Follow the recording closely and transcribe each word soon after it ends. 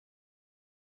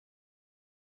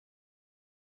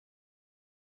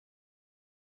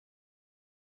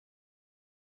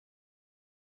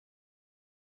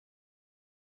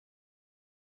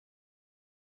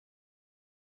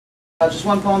Just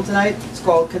one poem tonight. It's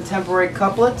called Contemporary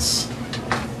Couplets.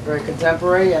 Very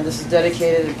contemporary, and this is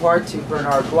dedicated in part to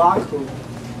Bernard Bloch, who,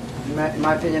 in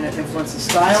my opinion, influenced the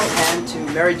style, and to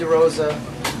Mary DeRosa,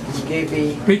 who gave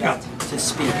me to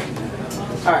speak.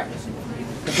 All right,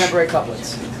 Contemporary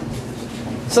Couplets.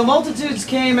 So multitudes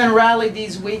came and rallied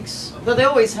these weeks, though they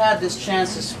always had this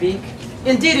chance to speak.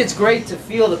 Indeed, it's great to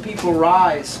feel the people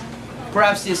rise.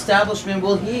 Perhaps the establishment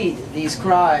will heed these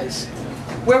cries.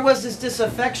 Where was this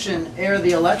disaffection ere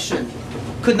the election?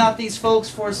 Could not these folks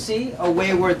foresee a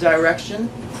wayward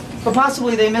direction? But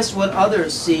possibly they missed what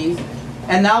others see,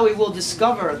 and now we will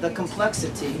discover the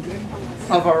complexity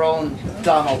of our own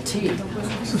Donald T.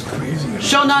 This is crazy.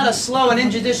 Show not a slow and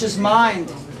injudicious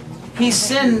mind. He's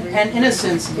sin and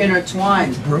innocence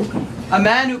intertwined. Broken. A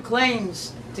man who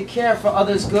claims to care for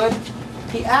others' good,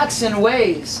 he acts in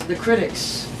ways the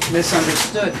critics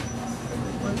misunderstood.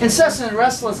 Incessant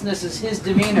restlessness is his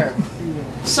demeanor.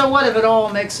 So what if it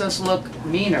all makes us look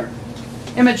meaner?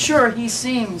 Immature he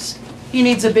seems, he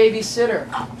needs a babysitter.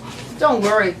 Don't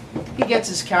worry, he gets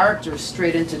his characters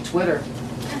straight into Twitter.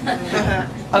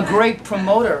 A great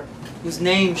promoter whose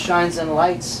name shines in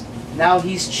lights. Now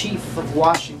he's chief of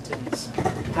Washington's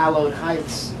hallowed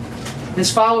heights.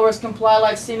 His followers comply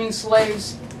like seeming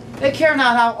slaves. They care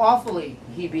not how awfully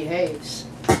he behaves.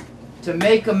 To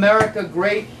make America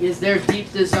great is their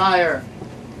deep desire.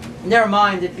 In their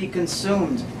mind it be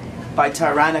consumed by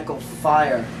tyrannical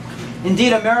fire.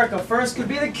 Indeed, America first could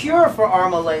be the cure for our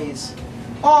malaise.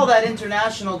 All that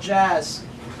international jazz,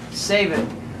 save it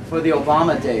for the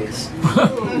Obama days.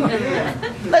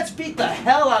 Let's beat the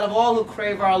hell out of all who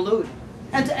crave our loot.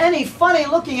 And to any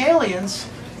funny-looking aliens,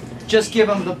 just give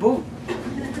them the boot.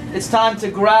 It's time to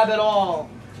grab it all.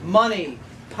 Money,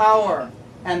 power,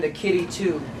 and the kitty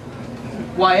too.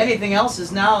 Why, anything else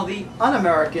is now the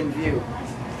un-American view.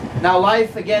 Now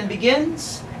life again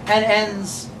begins and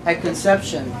ends at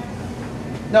conception.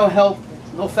 No help,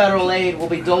 no federal aid will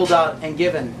be doled out and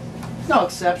given. No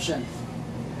exception.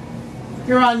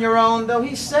 You're on your own, though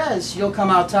he says you'll come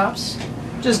out tops.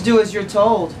 Just do as you're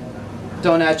told.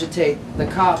 Don't agitate the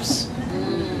cops.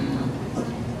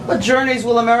 What journeys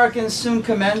will Americans soon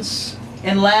commence?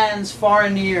 In lands far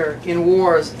and near, in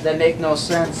wars that make no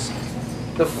sense.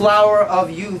 The flower of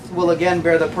youth will again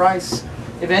bear the price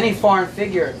if any foreign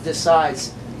figure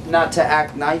decides not to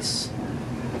act nice.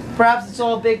 Perhaps it's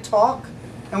all big talk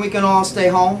and we can all stay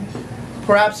home.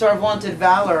 Perhaps our vaunted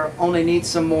valor only needs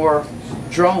some more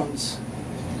drones.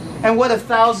 And what if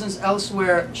thousands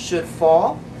elsewhere should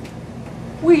fall?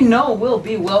 We know we'll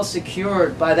be well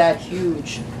secured by that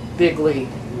huge, bigly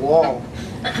wall.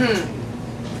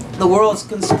 The world's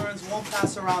concerns won't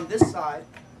pass around this side,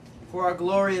 for our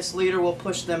glorious leader will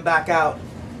push them back out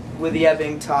with the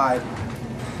ebbing tide.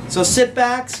 So sit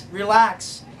back,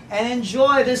 relax, and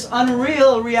enjoy this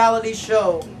unreal reality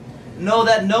show. Know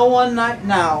that no one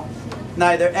now,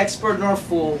 neither expert nor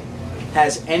fool,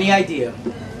 has any idea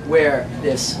where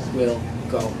this will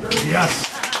go. Yes.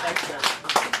 Thank you.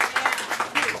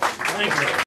 Thank you.